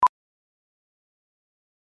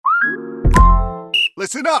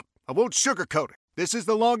Listen up. I won't sugarcoat it. This is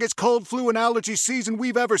the longest cold, flu, and allergy season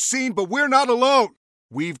we've ever seen, but we're not alone.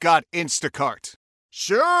 We've got Instacart.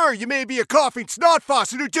 Sure, you may be a coughing snot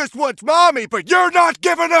faucet who just wants mommy, but you're not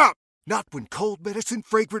giving up! Not when cold medicine,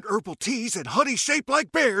 fragrant herbal teas, and honey shaped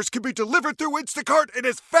like bears can be delivered through Instacart in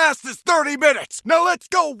as fast as 30 minutes! Now let's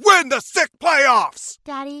go win the sick playoffs!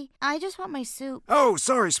 Daddy, I just want my soup. Oh,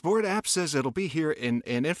 sorry, Sport. App says it'll be here in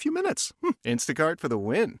a few minutes. Instacart for the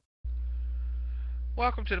win.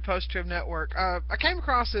 Welcome to the Post-Trib Network. I came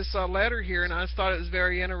across this letter here, and I just thought it was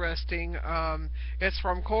very interesting. It's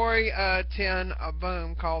from Corrie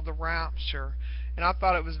Boom, called The Rapture. And I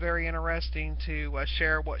thought it was very interesting to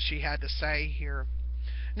share what she had to say here.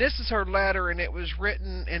 And this is her letter, and it was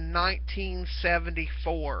written in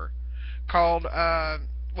 1974, called,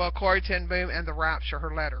 Corrie Boom and The Rapture,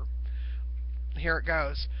 her letter. Here it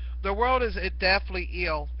goes. The world is deathly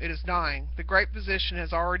ill. It is dying. The great physician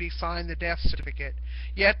has already signed the death certificate.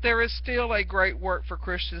 Yet there is still a great work for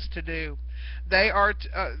Christians to do. They are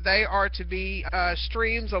to be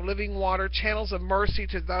streams of living water, channels of mercy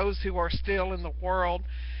to those who are still in the world.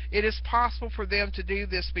 It is possible for them to do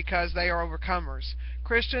this because they are overcomers.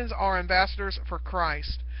 Christians are ambassadors for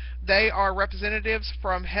Christ. They are representatives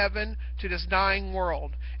from heaven to this dying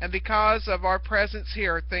world. And because of our presence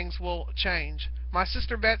here, things will change. My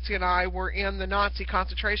sister Betsy and I were in the Nazi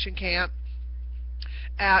concentration camp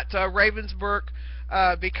at Ravensbrück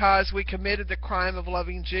because we committed the crime of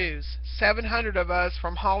loving Jews. 700 of us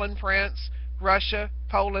from Holland, France, Russia,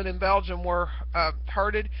 Poland, and Belgium were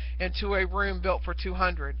herded into a room built for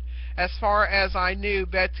 200. As far as I knew,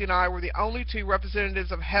 Betsy and I were the only two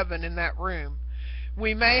representatives of heaven in that room.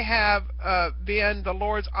 We may have been the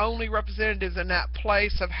Lord's only representatives in that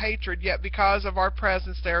place of hatred, yet because of our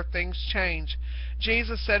presence there, things change.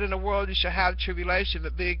 Jesus said, in the world you shall have tribulation,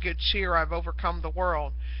 but be of good cheer, I've overcome the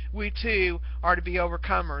world. We too are to be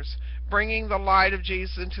overcomers, bringing the light of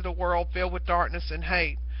Jesus into the world filled with darkness and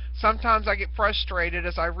hate. Sometimes I get frustrated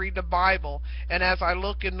as I read the Bible and as I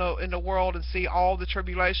look in the world and see all the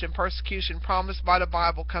tribulation and persecution promised by the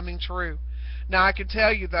Bible coming true. Now I can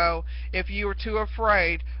tell you, though, if you are too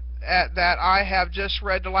afraid that I have just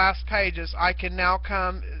read the last pages, I can now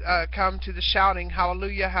come to the shouting,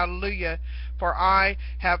 hallelujah, hallelujah, for I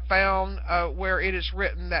have found where it is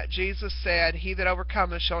written that Jesus said, he that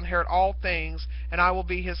overcometh shall inherit all things, and I will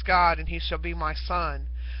be his God, and he shall be my son.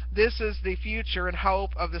 This is the future and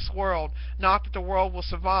hope of this world, not that the world will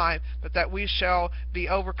survive, but that we shall be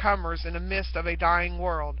overcomers in the midst of a dying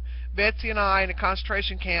world. Betsy and I in a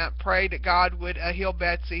concentration camp prayed that God would heal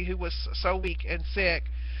Betsy, who was so weak and sick.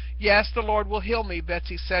 Yes, the Lord will heal me,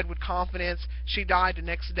 Betsy said with confidence. She died the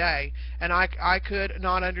next day, and I could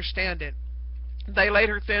not understand it. They laid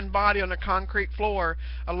her thin body on the concrete floor,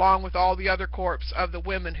 along with all the other corpses of the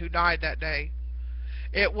women who died that day.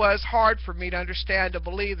 It was hard for me to understand, to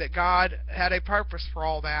believe that God had a purpose for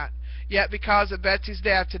all that. Yet because of Betsy's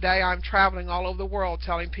death, today I'm traveling all over the world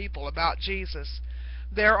telling people about Jesus.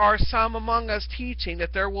 There are some among us teaching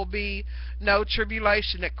that there will be no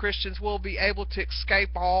tribulation, that Christians will be able to escape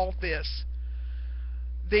all this.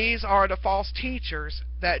 These are the false teachers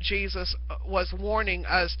that Jesus was warning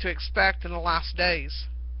us to expect in the last days,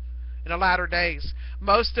 in the latter days.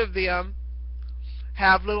 Most of them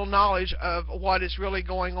have little knowledge of what is really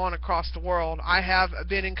going on across the world. I have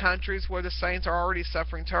been in countries where the saints are already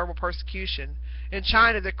suffering terrible persecution. In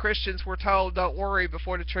China, the Christians were told, don't worry,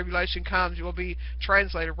 before the tribulation comes, you will be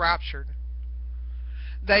translated raptured.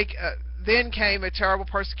 Then came a terrible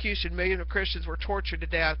persecution. Millions of Christians were tortured to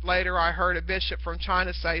death. Later, I heard a bishop from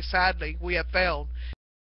China say, sadly, we have failed.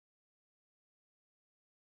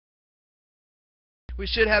 We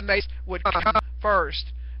should have made would come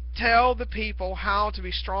first. Tell the people how to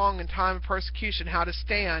be strong in time of persecution, how to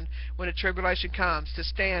stand when the tribulation comes, to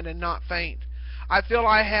stand and not faint. I feel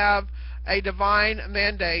I have a divine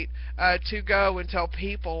mandate to go and tell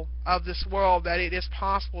people of this world that it is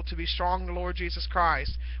possible to be strong in the Lord Jesus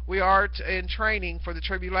Christ. We are in training for the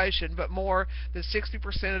tribulation, but more than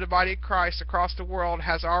 60% of the body of Christ across the world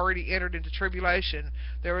has already entered into tribulation.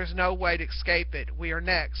 There is no way to escape it. We are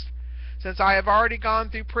next. Since I have already gone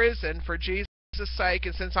through prison for Jesus' sake,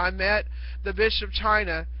 and since I met the Bishop of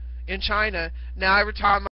China in China, now every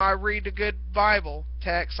time I read a good Bible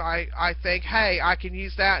text, I think, hey, I can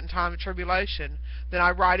use that in time of tribulation. Then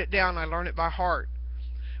I write it down and I learn it by heart.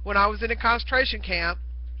 When I was in a concentration camp,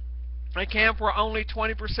 a camp where only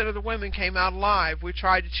 20% of the women came out alive, we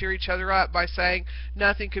tried to cheer each other up by saying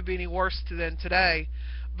nothing could be any worse than today,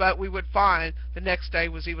 but we would find the next day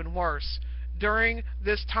was even worse. During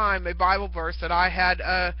this time, a Bible verse that I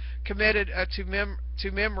had committed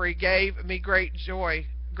to memory gave me great joy,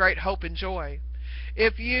 great hope and joy.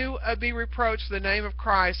 If you be reproached for the name of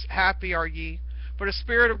Christ, happy are ye, for the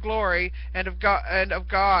Spirit of glory and of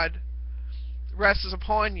God rests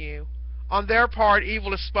upon you. On their part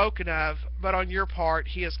evil is spoken of, but on your part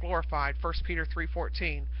he is glorified. 1 Peter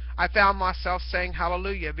 3:14. I found myself saying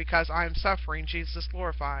hallelujah because I am suffering, Jesus is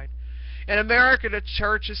glorified. In America, the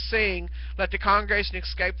churches sing, let the congregation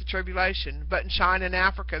escape the tribulation. But in China and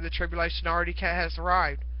Africa, the tribulation already has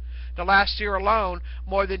arrived. The last year alone,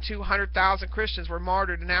 more than 200,000 Christians were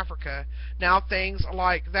martyred in Africa. Now things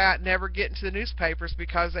like that never get into the newspapers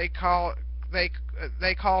because they call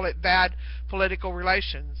it bad political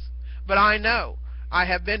relations. But I know, I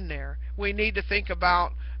have been there. We need to think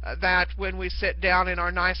about that when we sit down in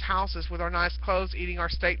our nice houses with our nice clothes eating our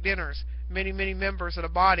state dinners. Many members of the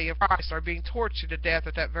body of Christ are being tortured to death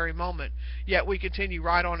at that very moment. Yet we continue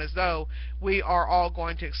right on as though we are all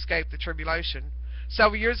going to escape the tribulation.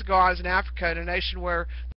 Several years ago I was in Africa, in a nation where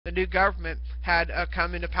the new government had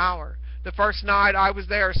come into power. The first night I was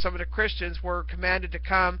there, some of the Christians were commanded to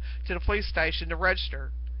come to the police station to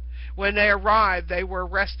register. When they arrived, they were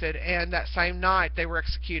arrested, and that same night they were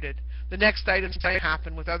executed. The next day the same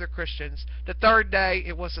happened with other Christians. The third day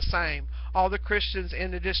it was the same. All the Christians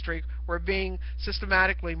in the district were being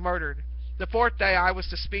systematically murdered. The fourth day I was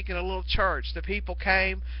to speak in a little church. The people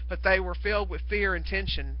came, but they were filled with fear and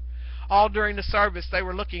tension. All during the service they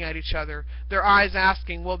were looking at each other, their eyes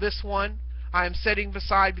asking, will this one I am sitting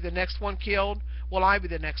beside be the next one killed? Will I be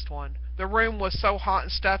the next one? The room was so hot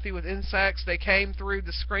and stuffy with insects, they came through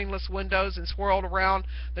the screenless windows and swirled around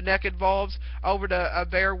the naked bulbs over the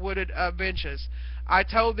bare wooded benches. I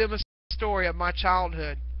told them a story of my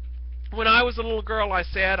childhood. When I was a little girl, I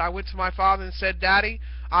said, I went to my father and said, Daddy,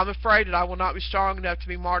 I'm afraid that I will not be strong enough to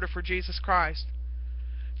be martyred for Jesus Christ.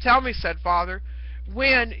 Tell me, said Father,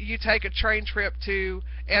 when you take a train trip to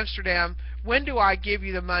Amsterdam, when do I give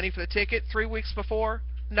you the money for the ticket? 3 weeks before?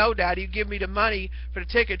 No, Daddy, you give me the money for the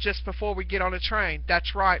ticket just before we get on the train.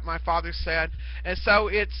 That's right, my father said. And so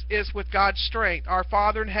it is with God's strength. Our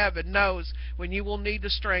Father in heaven knows when you will need the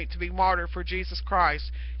strength to be martyred for Jesus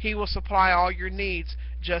Christ. He will supply all your needs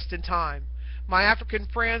just in time. My African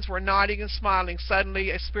friends were nodding and smiling. Suddenly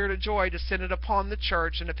a spirit of joy descended upon the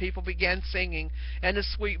church, and the people began singing, and the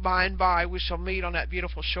sweet by and by we shall meet on that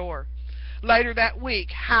beautiful shore. Later that week,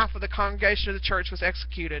 half of the congregation of the church was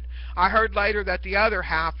executed. I heard later that the other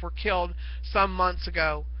half were killed some months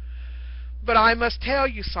ago. But I must tell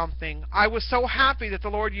you something. I was so happy that the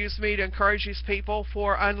Lord used me to encourage these people,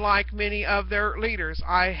 for unlike many of their leaders,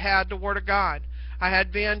 I had the Word of God. I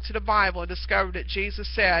had been to the Bible and discovered that Jesus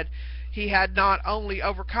said He had not only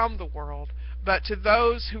overcome the world, but to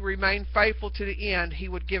those who remain faithful to the end, He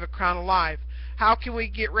would give a crown of life. How can we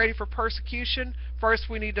get ready for persecution? First,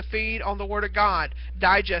 we need to feed on the Word of God,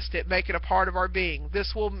 digest it, make it a part of our being.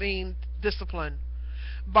 This will mean discipline.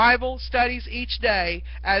 Bible studies each day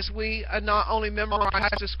as we not only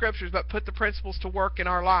memorize the Scriptures, but put the principles to work in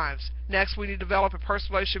our lives. Next, we need to develop a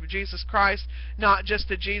personal relationship with Jesus Christ, not just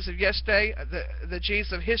the Jesus of yesterday, the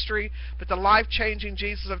Jesus of history, but the life-changing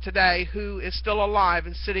Jesus of today, who is still alive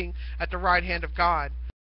and sitting at the right hand of God.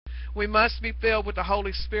 We must be filled with the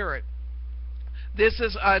Holy Spirit. This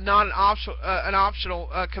is not an optional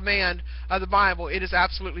command of the Bible. It is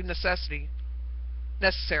absolutely necessary.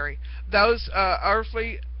 Those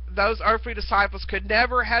earthly disciples could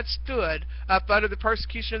never have stood up under the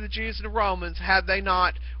persecution of the Jews and the Romans had they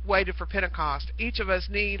not waited for Pentecost. Each of us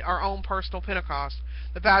need our own personal Pentecost,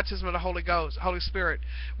 the baptism of the Holy Ghost, Holy Spirit.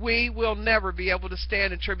 We will never be able to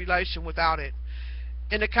stand in tribulation without it.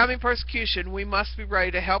 In the coming persecution, we must be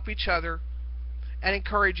ready to help each other and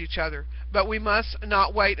encourage each other. But we must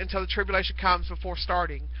not wait until the tribulation comes before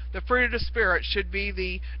starting. The fruit of the Spirit should be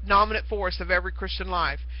the dominant force of every Christian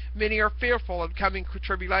life. Many are fearful of coming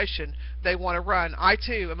tribulation. They want to run. I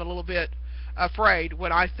too am a little bit afraid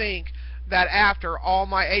when I think that after all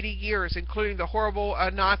my 80 years, including the horrible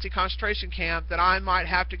Nazi concentration camp, that I might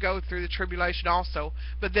have to go through the tribulation also.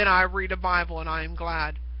 But then I read the Bible and I am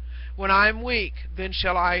glad. When I am weak, then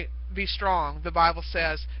shall I be strong, the Bible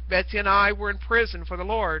says. Betsy and I were in prison for the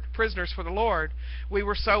Lord, prisoners for the Lord. We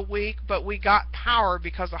were so weak, but we got power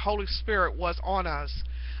because the Holy Spirit was on us.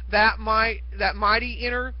 That mighty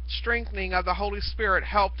inner strengthening of the Holy Spirit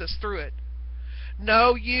helped us through it.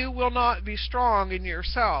 No, you will not be strong in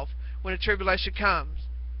yourself when a tribulation comes.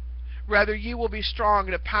 Rather, you will be strong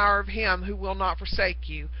in the power of Him who will not forsake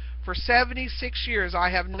you. For 76 years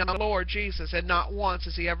I have known the Lord Jesus, and not once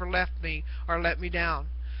has He ever left me or let me down.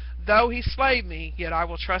 Though He slay me, yet I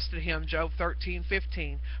will trust in Him. Job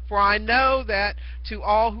 13:15. For I know that to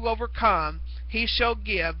all who overcome, He shall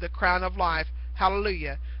give the crown of life.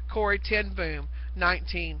 Hallelujah. Corrie 10 Boom,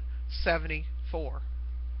 1975. 4.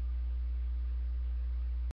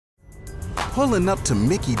 Pulling up to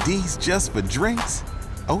Mickey D's just for drinks?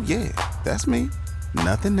 Oh yeah, that's me.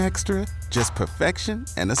 Nothing extra, just perfection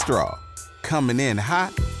and a straw. Coming in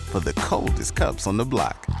hot for the coldest cups on the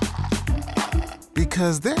block.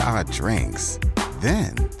 Because there are drinks.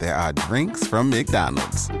 Then there are drinks from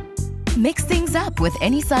McDonald's. Mix things up with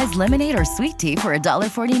any size lemonade or sweet tea for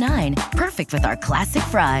 $1.49. Perfect with our classic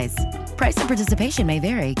fries. Price and participation may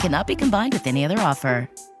vary. Cannot be combined with any other offer.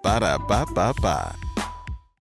 Ba-da-ba-ba-ba.